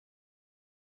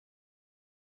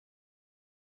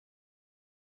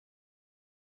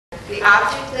The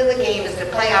object of the game is to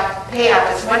pay off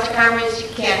as much karma as you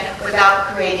can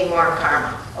without creating more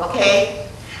karma. Okay?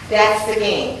 That's the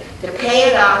game. To pay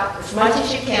it off as much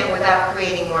as you can without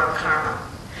creating more karma.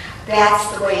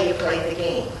 That's the way you play the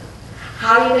game.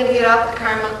 How are you going to get off the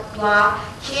karma law?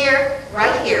 Here,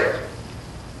 right here.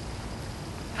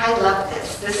 I love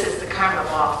this. This is the karma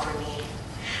law for me.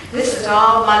 This is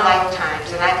all my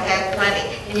lifetimes, and I've had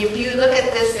plenty. And if you look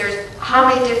at this, there's how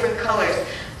many different colors?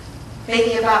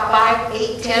 Maybe about 5,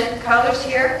 8, 10 colors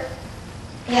here.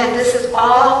 And this is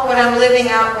all what I'm living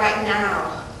out right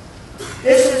now.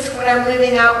 This is what I'm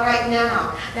living out right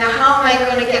now. Now, how am I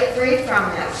going to get free from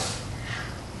this?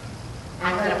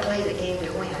 I'm going to play the game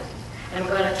to win. I'm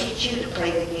going to teach you to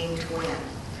play the game to win.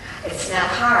 It's not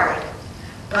hard,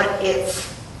 but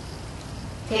it's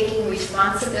taking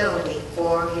responsibility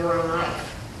for your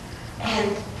life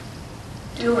and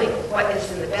doing what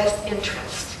is in the best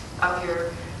interest of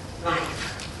your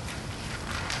life.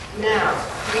 Now,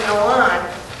 we go on.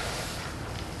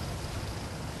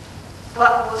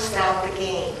 What will stop the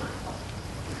game?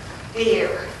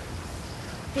 Fear.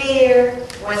 Fear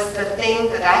was the thing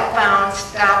that I found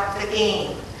stopped the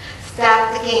game.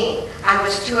 Stopped the game. I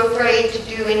was too afraid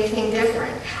to do anything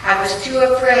different. I was too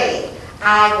afraid.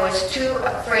 I was too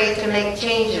afraid to make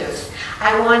changes.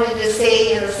 I wanted to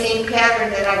stay in the same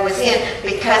pattern that I was in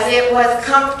because it was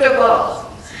comfortable.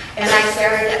 And I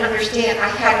started to understand I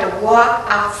had to walk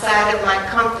outside of my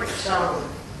comfort zone.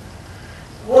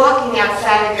 Walking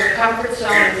outside of your comfort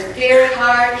zone is very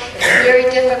hard, it's very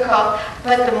difficult,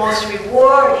 but the most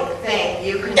rewarding thing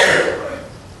you can do.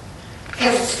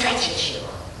 Because it stretches you.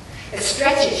 It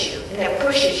stretches you and it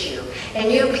pushes you.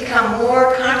 And you become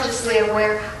more consciously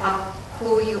aware of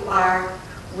who you are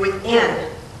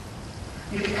within.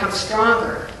 You become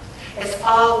stronger. It's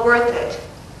all worth it.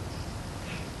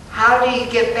 How do you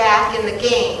get back in the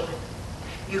game?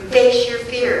 You face your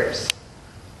fears.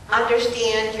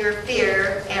 Understand your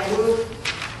fear and move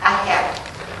ahead.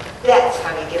 That's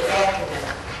how you get back in it.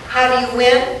 How do you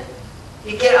win?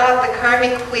 You get off the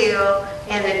karmic wheel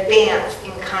and advance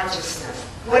in consciousness.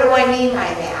 What do I mean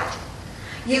by that?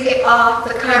 You get off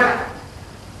the karma.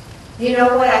 You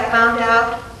know what I found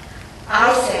out?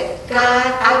 I said, God,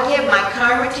 I give my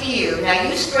karma to you. Now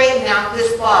you straighten out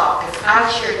this ball, because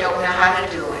I sure don't know how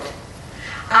to do it.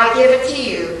 I give it to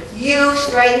you. You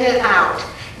straighten it out.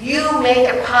 You make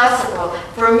it possible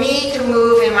for me to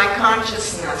move in my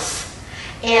consciousness.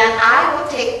 And I will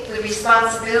take the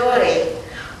responsibility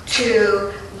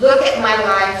to look at my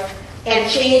life and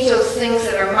change those things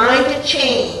that are mine to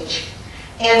change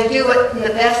and do it in the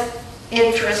best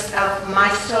interest of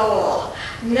my soul,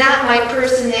 not my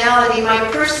personality. My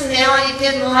personality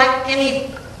didn't like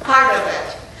any part of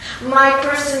it. My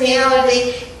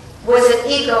personality was an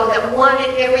ego that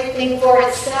wanted everything for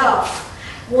itself.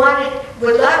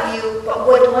 Would love you, but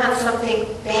would want something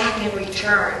back in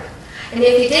return. And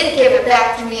if you didn't give it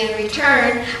back to me in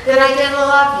return, then I didn't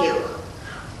love you.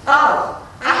 Oh,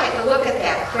 I had to look at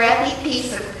that crappy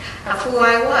piece of who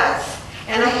I was.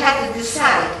 And I had to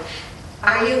decide,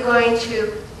 are you going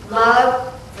to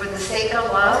love for the sake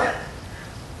of love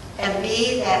and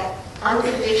be that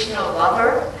unconditional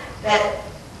lover that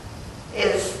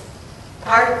is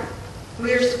part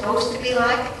we're supposed to be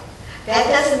like? That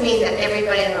doesn't mean that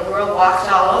everybody in the world walks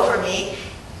all over me.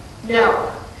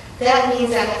 No. That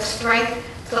means I have strength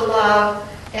to love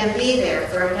and be there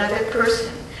for another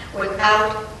person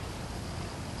without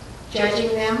judging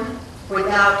them,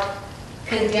 without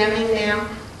condemning them,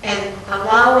 and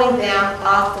allowing them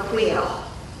off the wheel.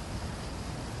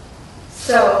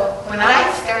 So when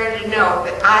I started to know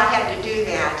that I had to do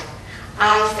that,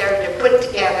 I started to put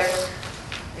together,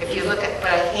 if you look at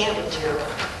what I handed you,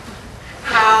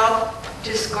 how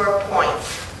to score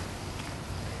points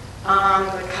on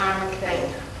the karmic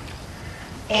thing.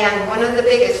 And one of the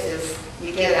biggest is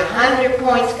you get 100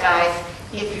 points, guys,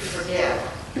 if you forgive.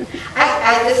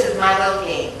 This is my little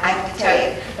game, I have to tell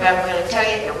you. But I'm going to tell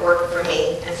you it worked for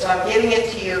me. And so I'm giving it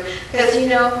to you because, you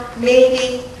know,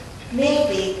 maybe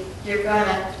you're going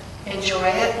to enjoy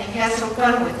it and have some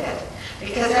fun with it.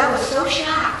 Because I was so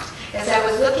shocked as I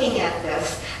was looking at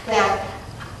this that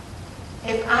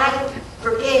if I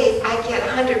forgave, I'd get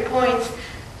 100 points,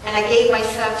 and I gave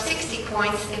myself 60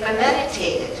 points if I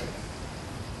meditated.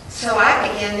 So I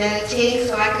began meditating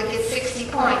so I could get 60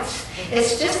 points.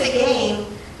 It's just a game,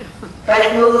 but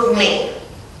it moved me.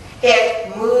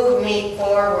 It moved me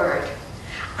forward.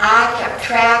 I kept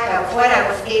track of what I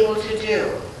was able to do.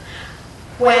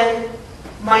 When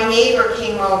my neighbor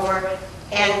came over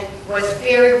and was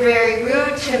very, very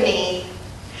rude to me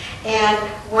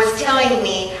and was telling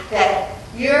me that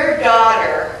your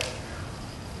daughter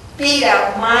beat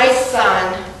up my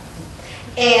son,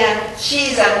 and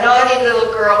she's a naughty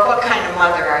little girl. What kind of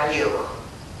mother are you?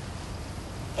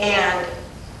 And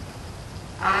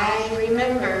I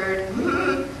remembered,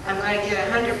 I'm going to get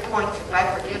 100 points if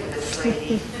I forgive this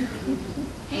lady.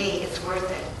 Hey, it's worth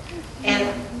it. And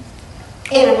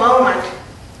in a moment,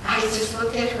 I just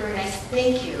looked at her and I said,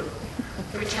 thank you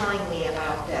for telling me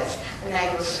about this. And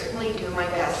I will certainly do my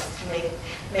best to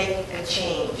make a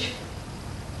change.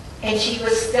 And she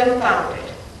was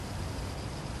dumbfounded.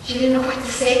 She didn't know what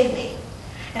to say to me.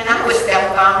 And I was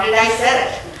dumbfounded. I said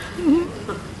it.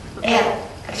 And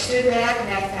I stood back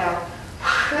and I thought,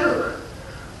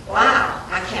 whew, wow,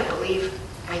 I can't believe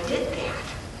I did that.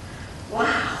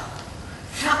 Wow,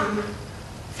 something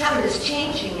is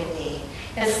changing in me.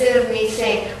 Instead of me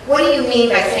saying, what do you mean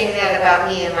by saying that about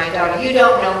me and my daughter? You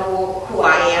don't know who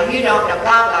I am. You don't know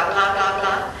blah, blah, blah, blah,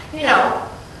 blah.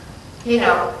 You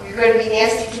know, you're going to be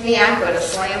nasty to me. I'm going to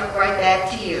slam it right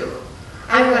back to you.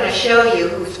 I'm going to show you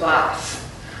who's boss.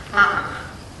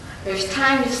 There's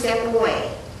time to step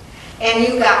away. And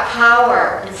you got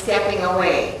power in stepping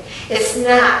away. It's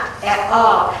not at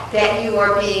all that you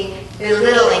are being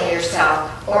belittling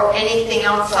yourself or anything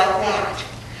else like that.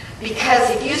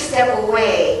 Because if you step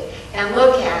away and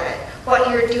look at it, what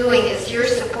you're doing is you're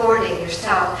supporting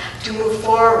yourself to move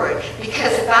forward.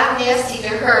 Because if I'm nasty to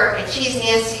her and she's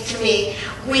nasty to me,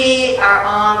 we are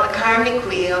on the karmic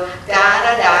wheel, da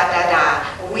da da da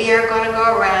da. We are going to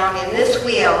go around in this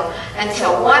wheel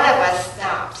until one of us